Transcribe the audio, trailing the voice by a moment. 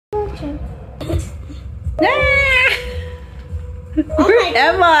Ah! Where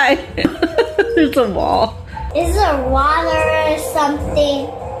am I? There's a wall. Is there water or something?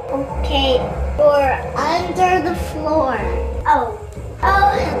 Okay, we're under the floor. Oh,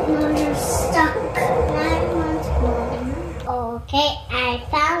 no, you're stuck. 9 months more. Okay, I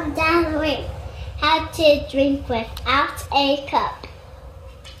found that way. How to drink without a cup.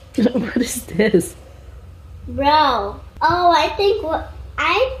 What is this? Bro. Oh, I think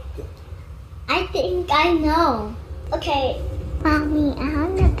I know. Okay, Mommy, I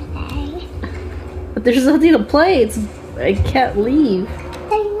wanna play. But there's nothing to play. I can't leave.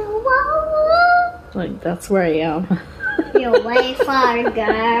 I know. Like, that's where I am. You're way far,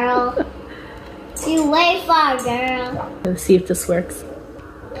 girl. You're way far, girl. Let's see if this works.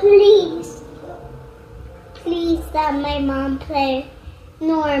 Please. Please let my mom play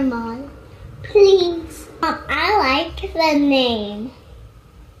normal. Please. I like the name.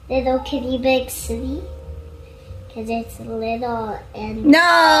 Little Kitty Big City. Because it's little and...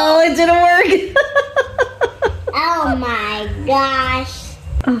 No, it didn't work. Oh my gosh.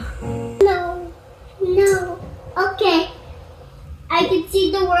 No. Okay. I can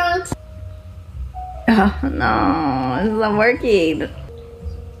see the world. Oh, no, it's not working.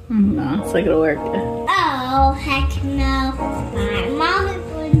 No, it's not gonna work. Oh, heck no. My mom is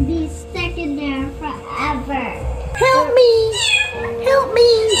going to be stuck in there forever. Help me! Help me!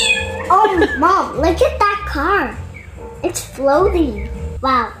 Oh, Mom, look at that car. It's floating.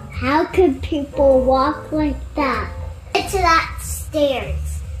 Wow, how could people walk like that? Get to that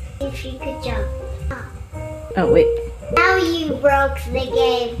stairs. If you could jump. Oh, wait. Now you broke the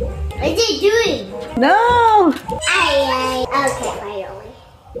game. What's it doing? No! Aye. Okay, fine.